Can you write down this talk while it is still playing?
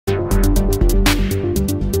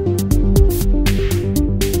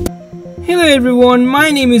everyone,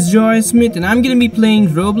 my name is Joy Smith and I'm gonna be playing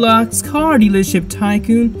Roblox Car Dealership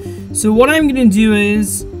Tycoon. So what I'm gonna do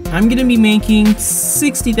is, I'm gonna be making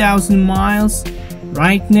 60,000 miles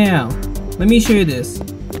right now. Let me show you this.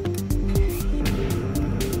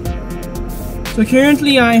 So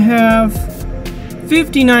currently I have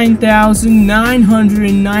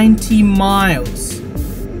 59,990 miles.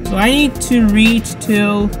 So I need to reach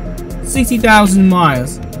till 60,000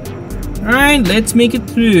 miles. Alright, let's make it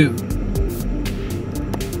through.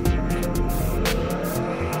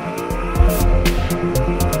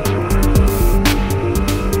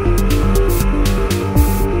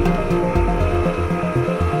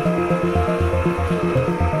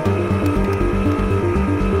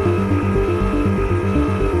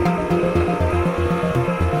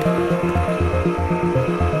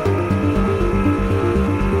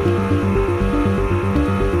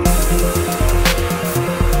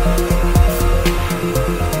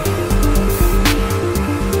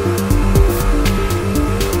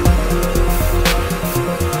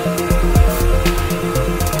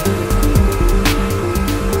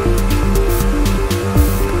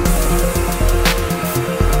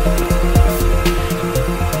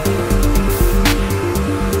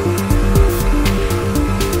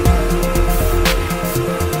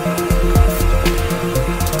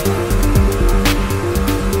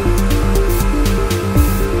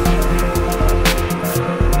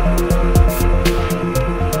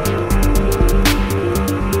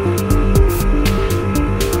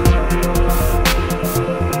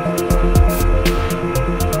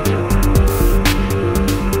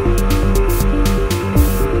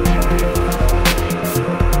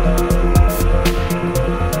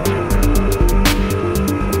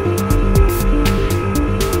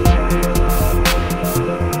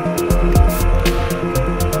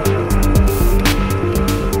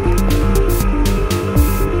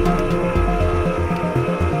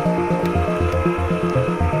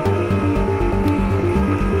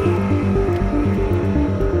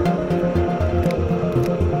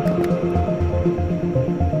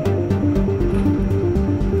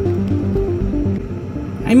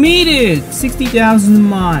 I made it! 60,000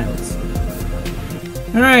 miles.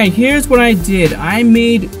 Alright, here's what I did. I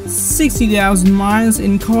made 60,000 miles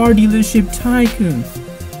in Car Dealership Tycoon.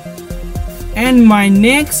 And my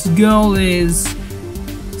next goal is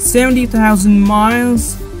 70,000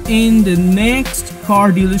 miles in the next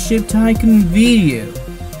Car Dealership Tycoon video.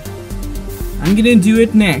 I'm gonna do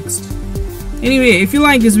it next. Anyway, if you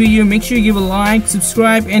like this video, make sure you give a like,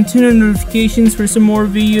 subscribe, and turn on notifications for some more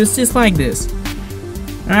videos just like this.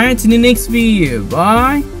 Alright, in the next video.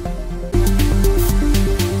 Bye.